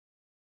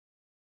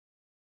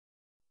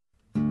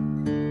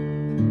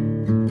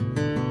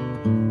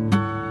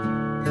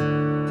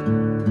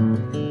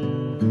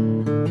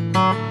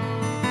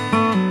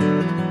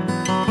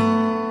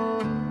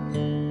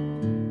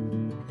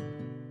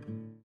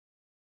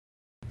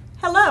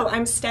Hello,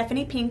 I'm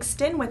Stephanie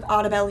Pinkston with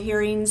Audubell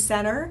Hearing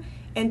Center,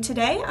 and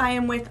today I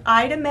am with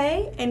Ida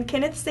Mae and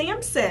Kenneth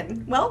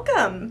Sampson.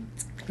 Welcome.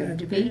 Good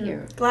to be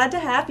here. Glad to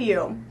have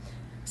you.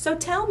 So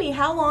tell me,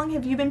 how long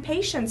have you been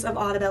patients of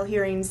Audubell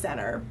Hearing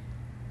Center?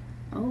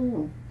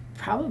 Oh,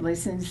 probably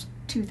since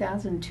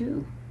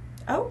 2002.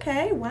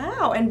 Okay,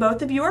 wow. And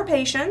both of you are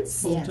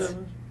patients? Yes.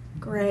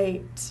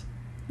 Great.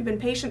 You've been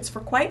patients for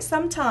quite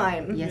some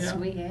time. Yes, Yeah.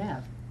 we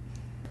have.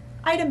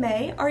 Ida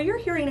Mae, are your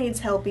hearing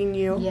aids helping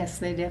you? Yes,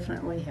 they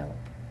definitely help.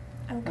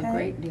 Okay. A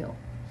great deal.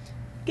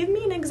 Give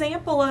me an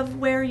example of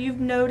where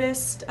you've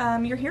noticed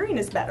your hearing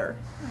is better.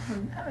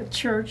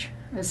 Church,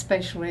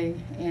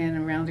 especially, and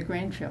around the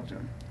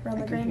grandchildren. Around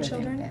the I can hear them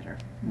grandchildren? better.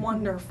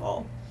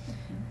 Wonderful.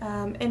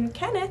 And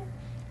Kenneth,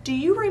 do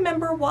you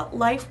remember what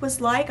life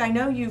was like? I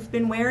know you've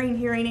been wearing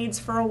hearing aids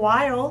for a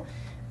while.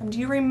 Do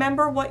you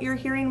remember what your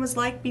hearing was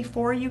like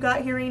before you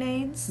got hearing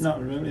aids?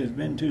 Not really. It's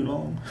been too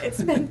long.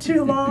 It's been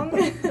too long?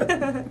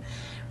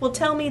 Well,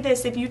 tell me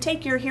this. If you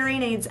take your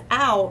hearing aids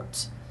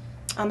out,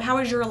 how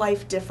is your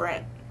life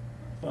different?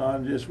 Well, I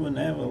just wouldn't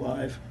have a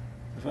life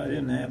if I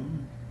didn't have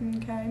them.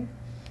 Okay.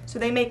 So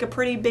they make a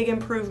pretty big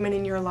improvement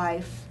in your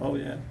life. Oh,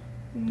 yeah.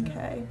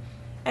 Okay.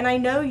 And I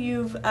know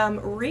you've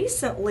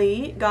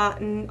recently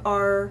gotten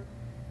our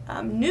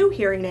new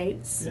hearing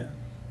aids. Yeah.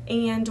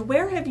 And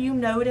where have you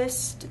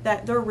noticed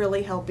that they're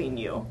really helping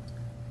you?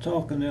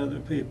 Talking to other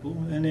people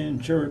and in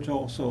church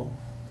also.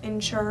 In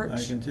church?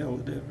 I can tell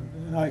the difference.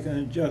 And I can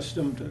adjust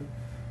them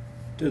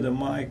to the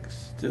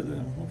mics,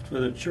 for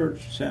the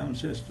church sound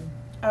system.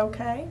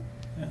 Okay.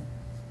 Yeah.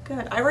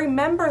 Good. I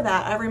remember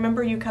that. I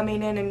remember you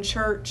coming in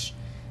church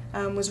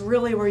was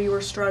really where you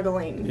were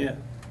struggling. Yeah.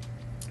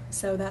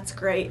 So that's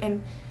great.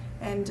 And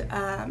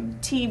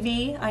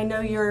TV, I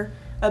know you're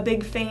a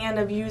big fan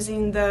of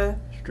using the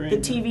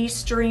TV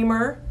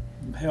streamer.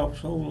 Helps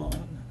a whole lot.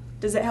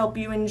 Does it help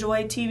you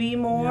enjoy TV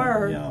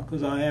more? Yeah,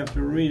 because I have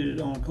to read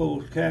it on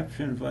closed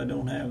caption if I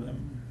don't have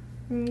them.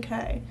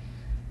 Okay.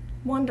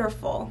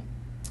 Wonderful.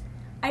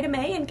 Ida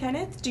Mae and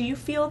Kenneth, do you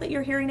feel that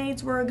your hearing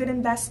aids were a good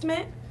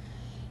investment?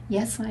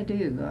 Yes, I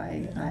do.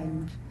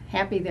 I'm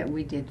happy that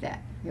we did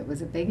that. It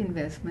was a big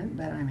investment,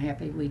 but I'm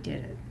happy we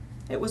did it.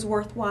 It was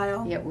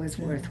worthwhile? It was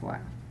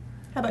worthwhile.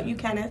 How about you,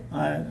 Kenneth?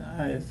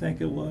 I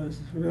think it was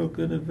a real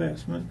good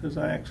investment because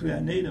I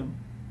need them.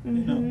 You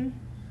know,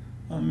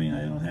 I mean,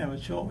 I don't have a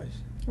choice.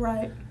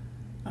 Right.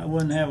 I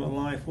wouldn't have a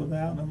life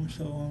without them,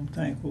 so I'm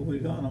thankful we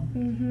got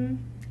them.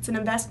 It's an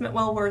investment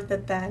well worth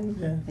it then.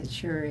 Yeah. It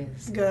sure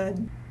is.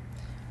 Good.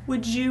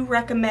 Would you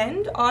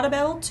recommend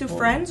Audubell to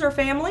friends or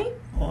family?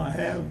 Well, I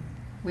have.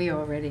 We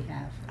already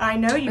have. I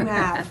know you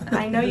have.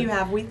 I know you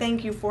have. We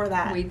thank you for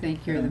that. We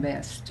think you're the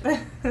best.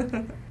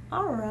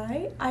 All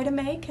right. Ida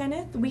Mae,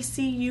 Kenneth, we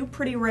see you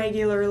pretty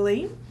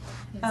regularly.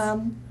 Yes.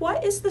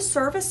 What is the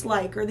service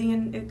like or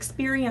the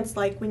experience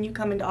like when you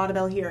come into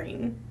Audubell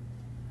Hearing?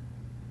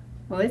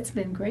 Well, it's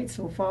been great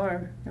so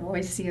far. I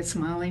always see a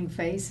smiling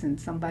face and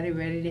somebody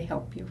ready to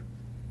help you.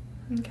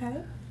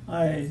 Okay.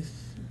 I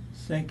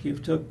think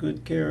you've took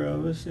good care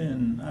of us,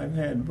 and I've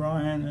had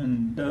Brian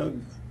and Doug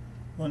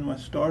when I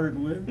started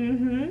with,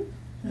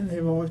 and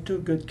they've always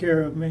took good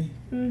care of me.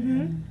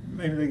 And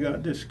maybe they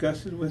got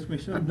disgusted with me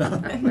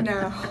sometimes.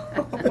 No.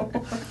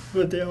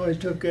 But they always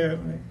took care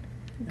of me.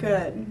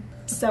 Good.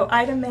 So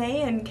Ida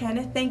Mae and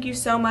Kenneth, thank you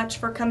so much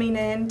for coming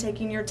in,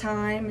 taking your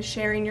time,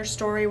 sharing your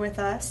story with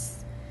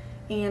us.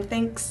 And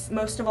thanks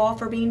most of all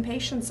for being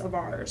patients of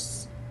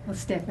ours. Well,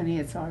 Stephanie,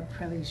 it's our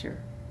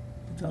pleasure.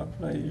 It's our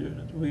pleasure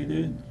that we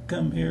did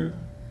come here.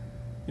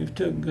 You've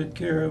taken good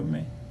care of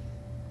me.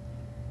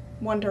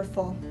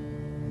 Wonderful.